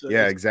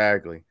 Yeah,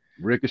 exactly.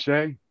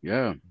 Ricochet,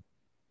 yeah.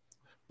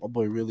 My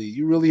boy,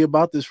 you really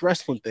about this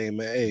wrestling thing,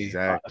 man. Hey,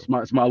 exactly.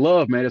 It's my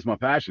love, man. It's my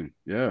passion.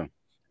 Yeah.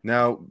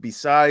 Now,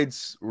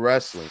 besides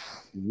wrestling,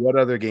 what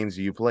other games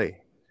do you play?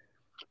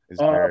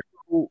 Besides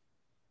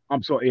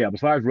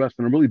wrestling,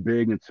 I'm really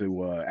big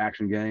into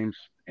action games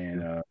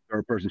and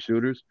third-person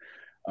shooters.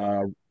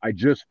 I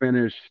just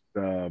finished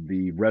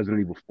the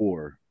Resident Evil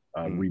 4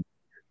 remake,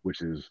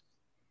 which is,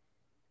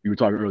 you were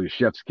talking earlier,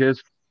 Chef's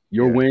Kiss.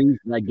 Your wings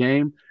in that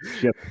game,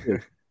 Chef's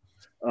Kiss.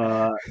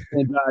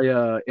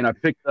 And I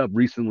picked up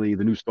recently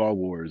the new Star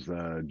Wars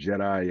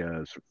Jedi.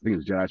 I think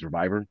it's Jedi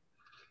Survivor.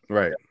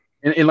 Right.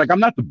 And like, I'm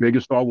not the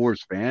biggest Star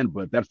Wars fan,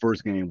 but that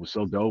first game was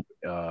so dope.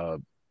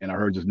 And I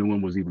heard this new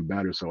one was even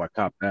better, so I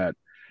copped that.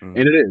 And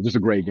it is just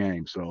a great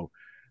game. So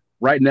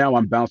right now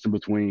I'm bouncing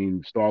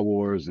between Star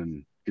Wars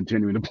and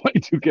continuing to play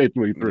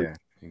 2K23. Yeah,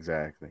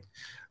 exactly.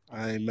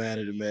 I ain't mad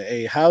at it, man.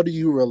 Hey, how do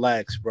you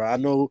relax, bro? I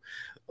know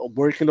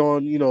working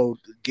on,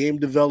 game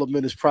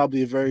development is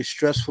probably a very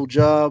stressful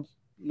job.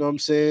 You know what I'm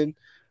saying?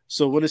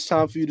 So when it's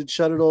time for you to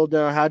shut it all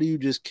down, how do you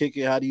just kick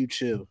it? How do you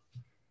chill?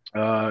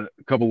 A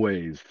couple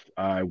ways.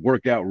 I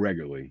work out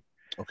regularly.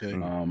 Okay.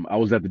 I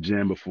was at the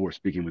gym before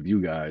speaking with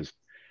you guys.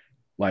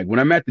 Like when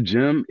I'm at the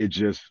gym, it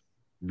just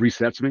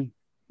resets me.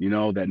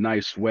 That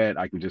nice sweat.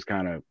 I can just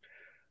kind of,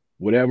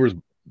 whatever's,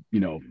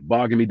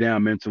 bogging me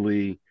down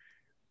mentally.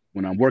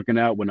 When I'm working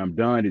out, when I'm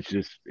done,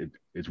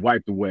 it's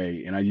wiped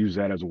away. And I use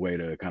that as a way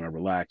to kind of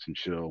relax and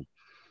chill.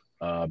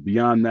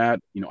 Beyond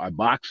that, I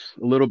box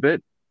a little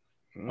bit,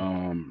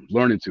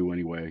 learning to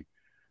anyway.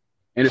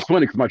 And it's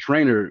funny because my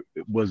trainer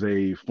was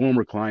a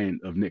former client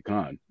of Nick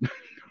Khan.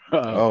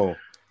 Oh,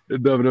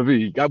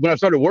 WWE. When I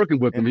started working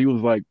with him, he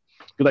was like,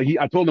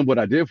 I told him what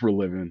I did for a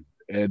living.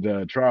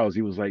 And Charles,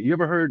 he was like, "You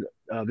ever heard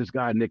this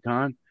guy Nick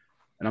Khan?"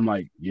 And I'm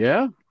like,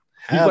 "Yeah."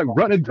 He's like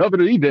running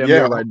WWE damn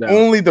near right now.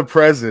 Only the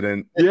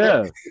president.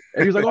 Yeah.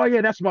 And he's like, "Oh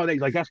yeah, that's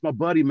my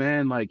buddy,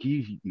 man. Like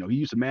he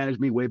used to manage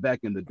me way back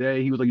in the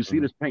day." He was like, "You see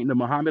this painting of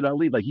Muhammad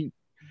Ali? Like he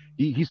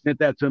sent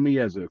that to me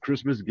as a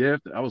Christmas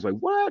gift." I was like,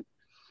 "What?"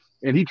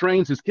 And he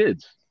trains his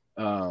kids.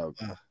 And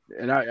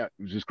it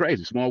was just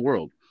crazy, small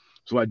world.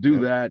 So I do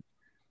that.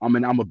 I'm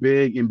a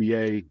big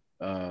NBA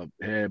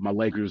head. My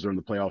Lakers are in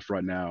the playoffs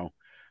right now.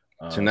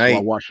 So I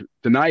Tonight, watch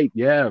tonight.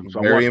 Yeah. So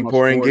I very watch my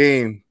important sports.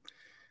 game.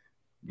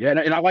 Yeah,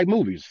 and I like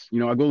movies. I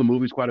go to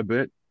movies quite a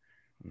bit.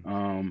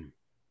 And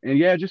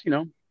yeah, just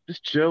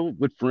just chill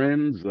with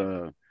friends.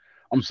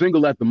 I'm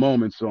single at the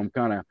moment, so I'm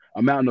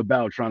out and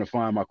about trying to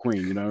find my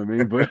queen. You know what I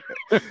mean? But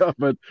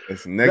but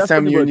Listen, next that's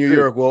time pretty you're in much New it.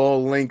 York, we'll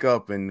all link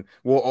up and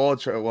we'll all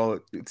try. Well,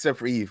 except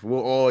for Eve,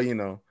 we'll all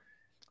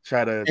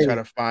try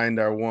to find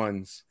our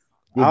ones.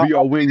 We'll be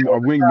our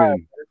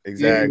wingmen.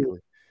 Exactly.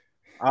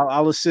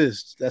 I'll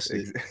assist. That's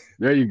it.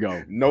 There you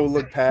go. No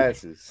look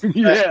passes.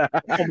 Yeah.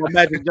 Oh, my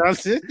Magic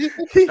Johnson.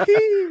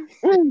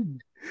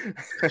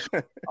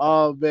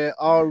 Oh man.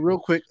 Real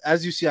quick,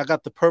 as you see, I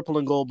got the purple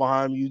and gold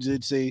behind me. You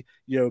did say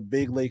you're a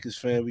big Lakers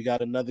fan. We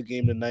got another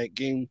game tonight.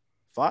 Game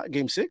 5,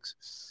 game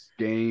 6?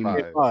 Game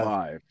Five.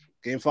 5.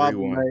 Game 5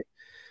 3-1. tonight.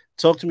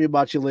 Talk to me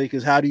about your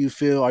Lakers. How do you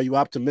feel? Are you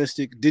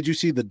optimistic? Did you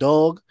see the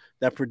dog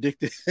that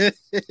predicted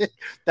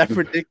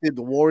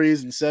the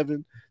Warriors in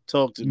 7?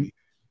 Talk to me.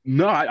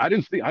 No, I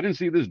didn't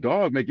see this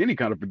dog make any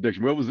kind of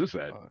prediction. Where was this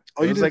at?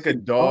 It was like a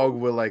dog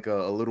with like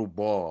a little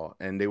ball,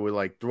 and they would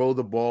like throw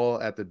the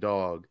ball at the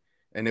dog,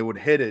 and it would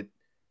hit it,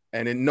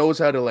 and it knows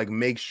how to like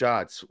make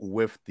shots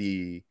with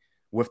the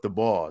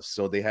balls.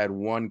 So they had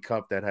one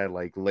cup that had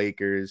like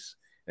Lakers,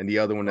 and the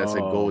other one that said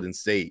Golden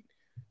State.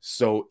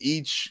 So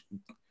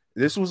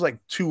this was like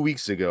 2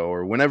 weeks ago,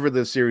 or whenever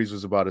the series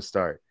was about to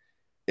start.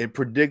 It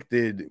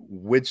predicted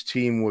which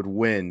team would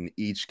win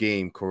each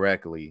game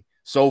correctly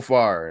so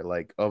far,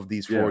 like of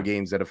these 4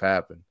 games that have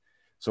happened.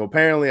 So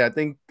apparently, I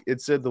think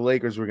it said the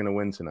Lakers were going to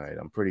win tonight.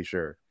 I'm pretty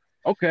sure.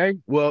 Okay.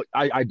 Well,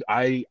 I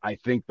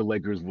think the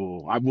Lakers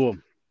will.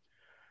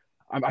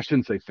 I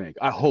shouldn't say think.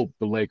 I hope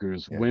the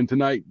Lakers win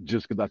tonight,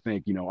 just because I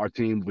think our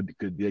team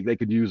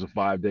could use a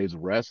 5 days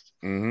of rest.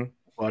 Mm-hmm.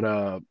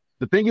 But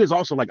the thing is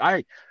also like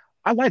I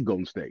like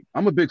Golden State.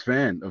 I'm a big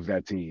fan of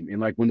that team, and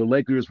like when the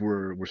Lakers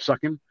were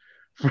sucking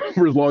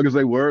for as long as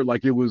they were,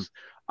 like it was.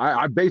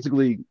 I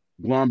basically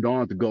glommed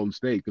on to Golden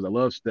State because I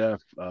love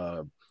Steph.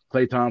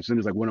 Klay Thompson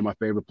is like one of my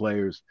favorite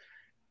players,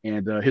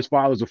 and his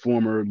father's a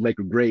former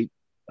Laker great,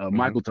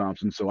 Michael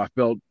Thompson. So I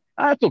felt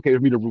it's okay for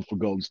me to root for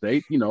Golden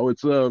State.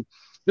 It's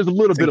there's a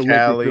little bit of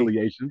Laker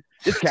affiliation.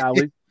 It's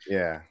Cali,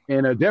 yeah,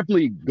 and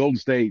definitely Golden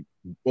State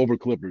over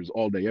Clippers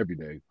all day, every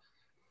day.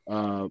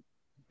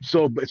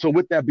 So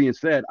with that being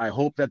said, I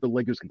hope that the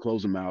Lakers can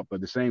close them out. But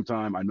at the same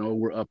time, I know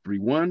we're up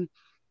 3-1,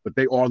 but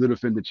they are the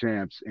defending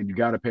champs, and you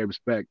got to pay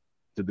respect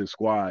to this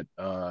squad.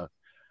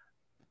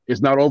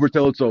 It's not over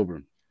till it's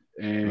over,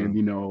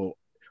 and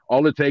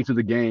all it takes is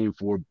a game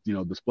for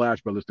the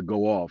Splash Brothers to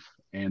go off,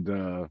 and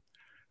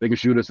they can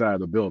shoot us out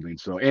of the building.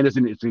 So, and it's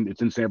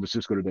in San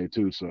Francisco today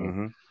too. So,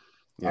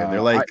 yeah,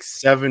 they're like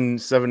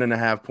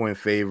 7.5 point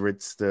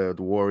favorites. The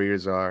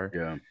Warriors are.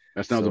 Yeah,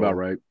 that sounds about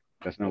right.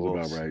 That sounds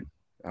about right.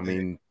 I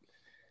mean,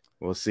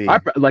 we'll see.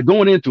 Like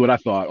going into it, I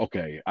thought,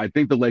 okay, I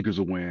think the Lakers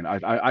will win.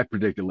 I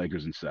predicted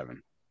Lakers in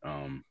 7.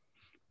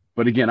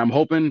 But again, I'm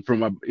hoping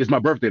it's my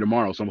birthday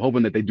tomorrow, so I'm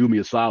hoping that they do me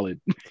a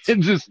solid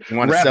and just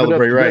want to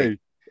celebrate, right?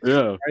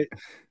 Yeah. Right.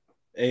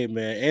 Hey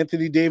man,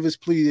 Anthony Davis,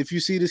 please. If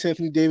you see this,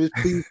 Anthony Davis,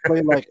 please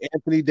play like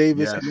Anthony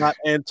Davis and not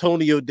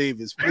Antonio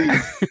Davis,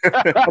 please.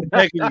 I'm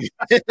begging you.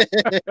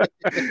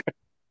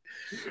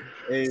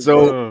 Hey,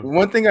 so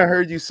one thing I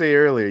heard you say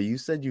earlier, you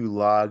said you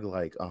logged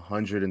like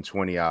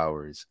 120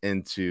 hours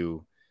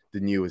into the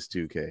newest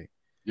 2K.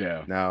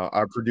 Yeah. Now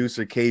our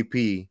producer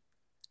KP,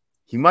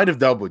 he might have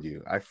doubled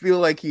you. I feel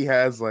like he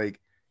has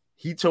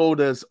he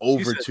told us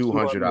over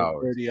 200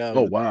 hours.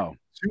 Oh wow.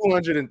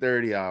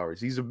 230 hours.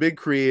 He's a big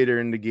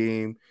creator in the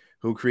game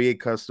who'll create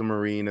custom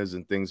arenas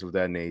and things of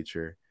that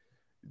nature.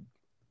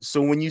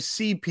 So when you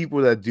see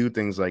people that do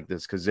things like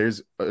this, because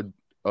there's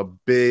a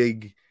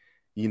big,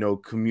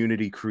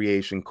 community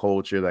creation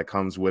culture that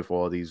comes with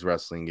all these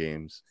wrestling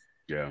games.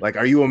 Yeah. Like,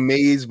 are you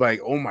amazed by,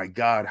 oh my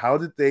God, how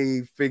did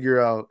they figure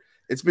out?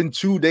 It's been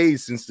 2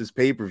 days since this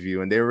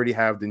pay-per-view and they already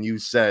have the new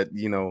set,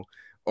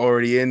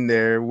 already in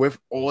there with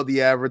all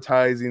the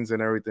advertisings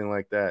and everything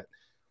like that.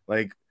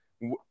 Like,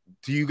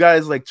 do you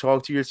guys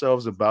talk to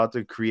yourselves about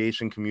the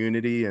creation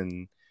community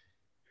and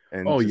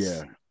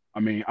yeah, I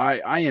mean,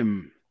 I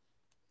am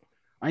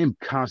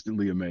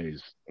constantly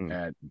amazed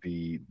at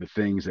the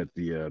things that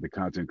the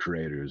content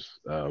creators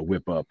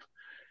whip up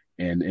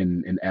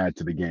and add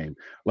to the game.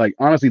 Like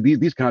honestly,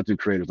 these content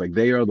creators,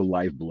 they are the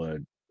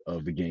lifeblood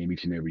of the game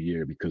each and every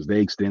year because they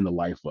extend the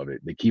life of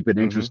it. They keep it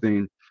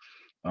interesting,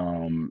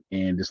 and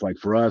it's like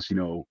for us,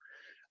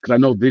 because I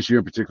know this year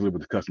in particular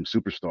with the custom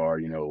superstar,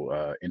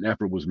 an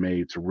effort was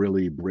made to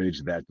really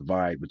bridge that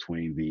divide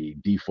between the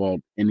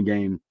default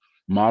in-game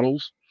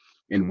models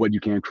and what you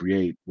can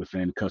create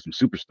within custom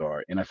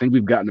superstar. And I think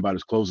we've gotten about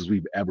as close as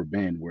we've ever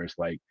been, where it's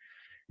like,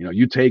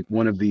 you take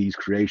one of these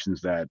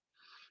creations that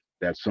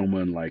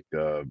someone like,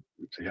 if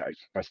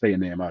I say a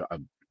name, I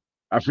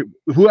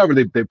whoever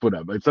they put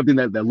up, it's something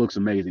that looks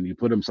amazing. You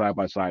put them side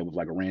by side with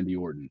like a Randy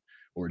Orton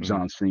or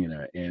John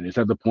Cena. And it's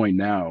at the point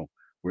now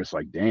where it's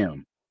like,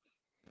 damn,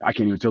 I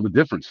can't even tell the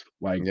difference.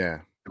 The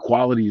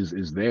quality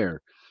is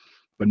there.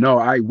 But no,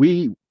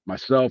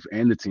 myself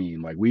and the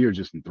team, like we are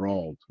just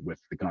enthralled with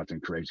the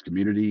content creation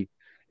community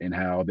and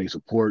how they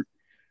support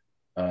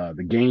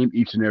the game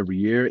each and every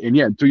year. And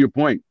yeah, to your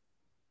point,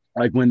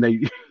 like when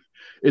they,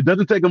 it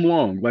doesn't take them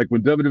long. Like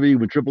when WWE,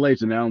 when Triple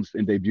H announced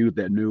and debuted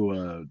that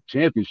new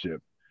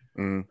championship,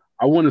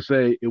 I want to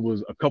say it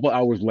was a couple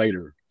hours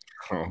later.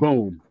 Oh,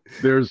 boom!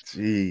 There's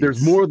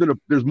more than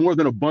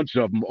a bunch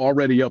of them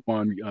already up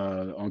on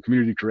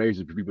community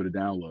creation for people to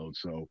download.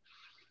 So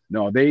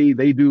no, they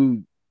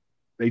do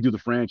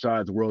the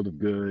franchise a world of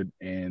good,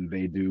 and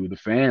they do the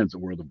fans a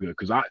world of good.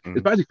 Because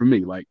especially for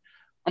me, like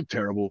I'm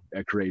terrible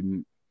at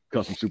creating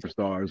custom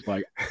superstars.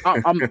 Like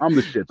I'm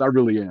the shits. I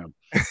really am.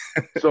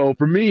 So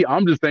for me,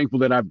 I'm just thankful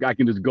that I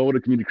can just go to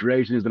community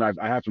creations, and I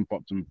have some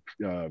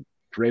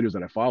creators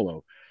that I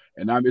follow,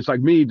 and it's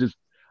like me just.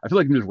 I feel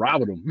like I'm just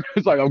robbing them.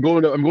 It's like I'm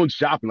going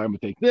shopping. Like, I'm gonna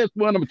take this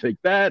one. I'm gonna take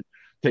that.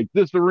 Take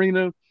this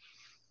arena.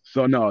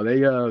 So no,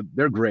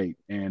 they're great,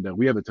 and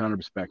we have a ton of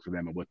respect for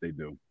them and what they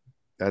do.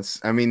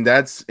 That's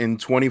in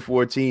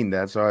 2014.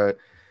 That's I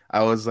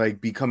was like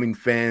becoming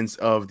fans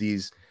of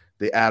the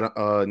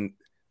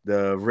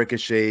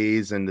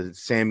Ricochets and the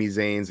Sami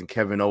Zayns and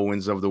Kevin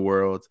Owens of the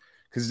world.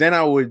 Because then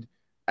I would,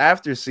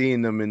 after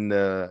seeing them in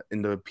the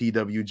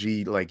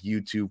PWG like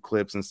YouTube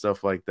clips and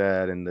stuff like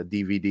that and the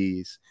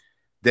DVDs.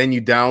 Then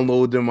you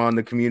download them on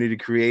the community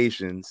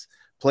creations,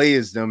 play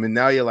as them, and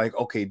now you're like,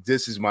 okay,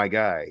 this is my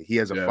guy. He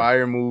has a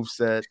fire move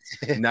set.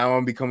 Now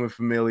I'm becoming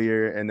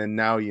familiar, and then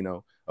now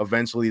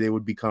eventually they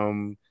would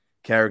become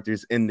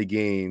characters in the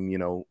game,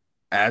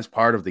 as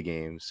part of the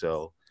game.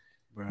 So,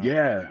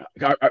 yeah.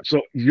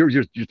 So you're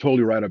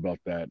totally right about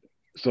that.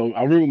 So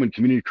I remember when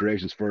Community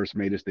Creations first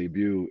made its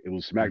debut, it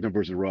was SmackDown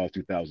versus Raw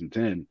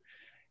 2010,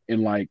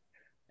 and like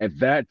at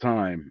that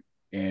time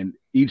and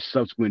each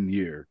subsequent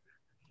year.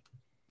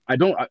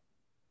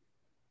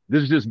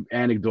 This is just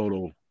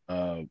anecdotal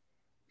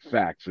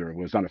facts, or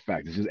well, it's not a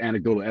fact. It's just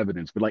anecdotal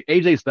evidence. But like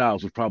AJ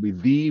Styles was probably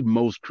the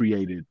most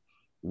created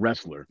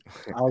wrestler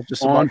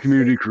on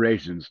community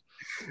creations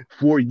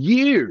for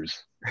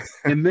years.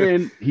 And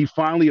then he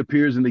finally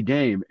appears in the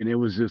game. And it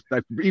was just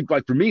like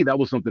for me, that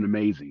was something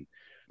amazing.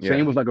 Yeah.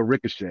 Same with like a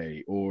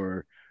Ricochet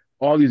or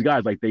all these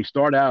guys. Like they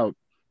start out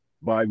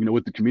by,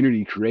 with the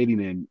community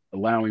creating and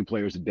allowing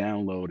players to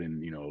download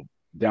and,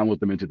 download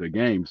them into their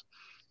games.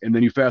 And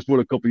then you fast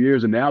forward a couple of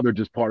years, and now they're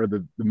just part of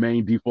the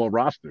main default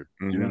roster.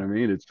 You know what I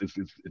mean?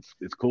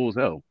 It's cool as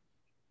hell.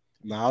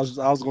 No, I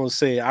was gonna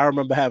say I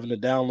remember having to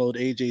download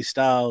AJ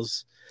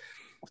Styles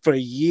for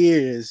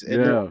years,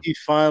 and then he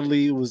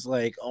finally was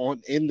like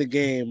in the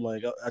game.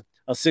 Like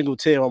a single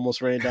tear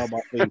almost ran down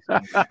my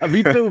face.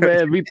 Me too,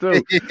 man. Me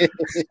too.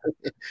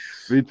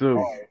 Me too.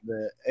 Oh,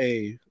 man.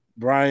 Hey,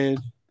 Bryan,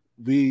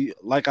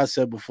 like I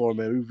said before,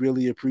 man, we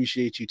really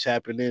appreciate you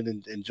tapping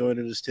in and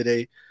joining us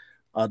today.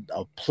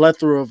 A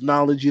plethora of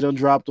knowledge you done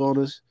dropped on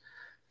us,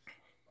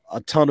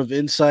 a ton of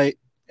insight.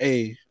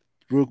 Hey,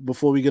 Brooke,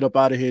 before we get up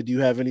out of here, do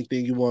you have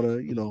anything you want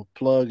to,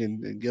 plug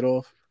and get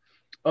off?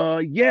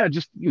 Yeah,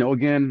 just,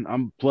 again,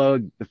 I'm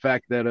plugged the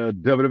fact that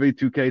WWE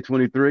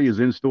 2K23 is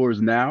in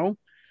stores now.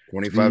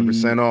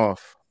 25%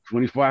 off.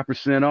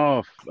 25%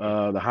 off,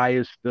 the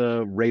highest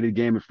rated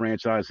game in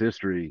franchise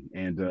history.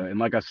 And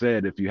like I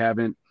said, if you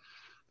haven't,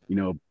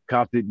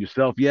 copped it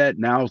yourself yet,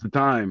 now's the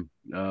time.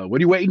 What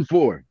are you waiting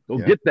for? Go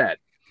get that.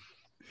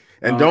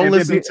 And don't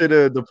listen to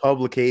the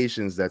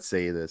publications that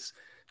say this.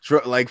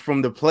 Like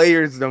from the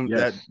players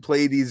that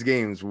play these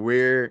games,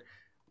 where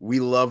we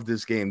love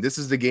this game. This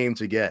is the game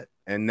to get.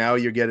 And now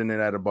you're getting it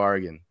at a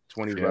bargain.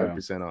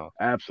 25% off.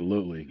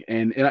 Absolutely.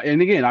 And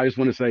again, I just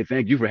want to say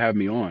thank you for having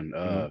me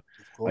on.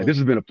 Like, this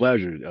has been a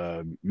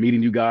pleasure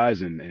meeting you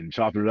guys and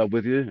chopping it up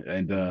with you.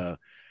 And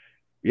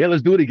yeah,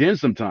 let's do it again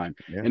sometime.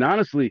 Yeah. And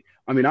honestly,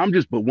 I mean, I'm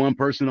just but one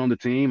person on the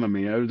team. I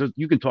mean,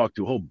 you can talk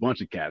to a whole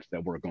bunch of cats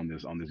that work on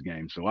this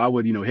game. So I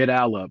would, hit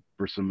Al up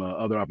for some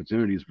other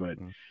opportunities. But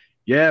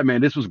yeah, man,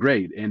 this was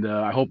great. And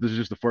I hope this is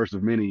just the first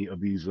of many of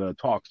these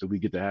talks that we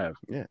get to have.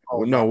 Yeah.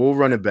 Well, no, we'll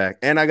run it back.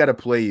 And I got to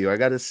play you. I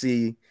got to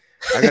see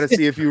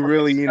if you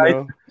really,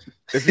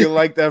 if you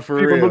like that for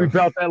real. Really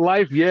about that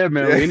life. Yeah,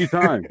 man.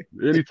 Anytime.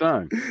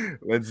 Anytime.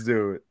 Let's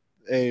do it.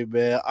 Hey,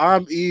 man.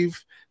 I'm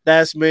Eve.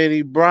 That's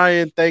Manny.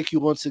 Bryan, thank you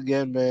once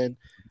again, man.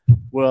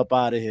 We're up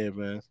out of here,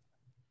 man.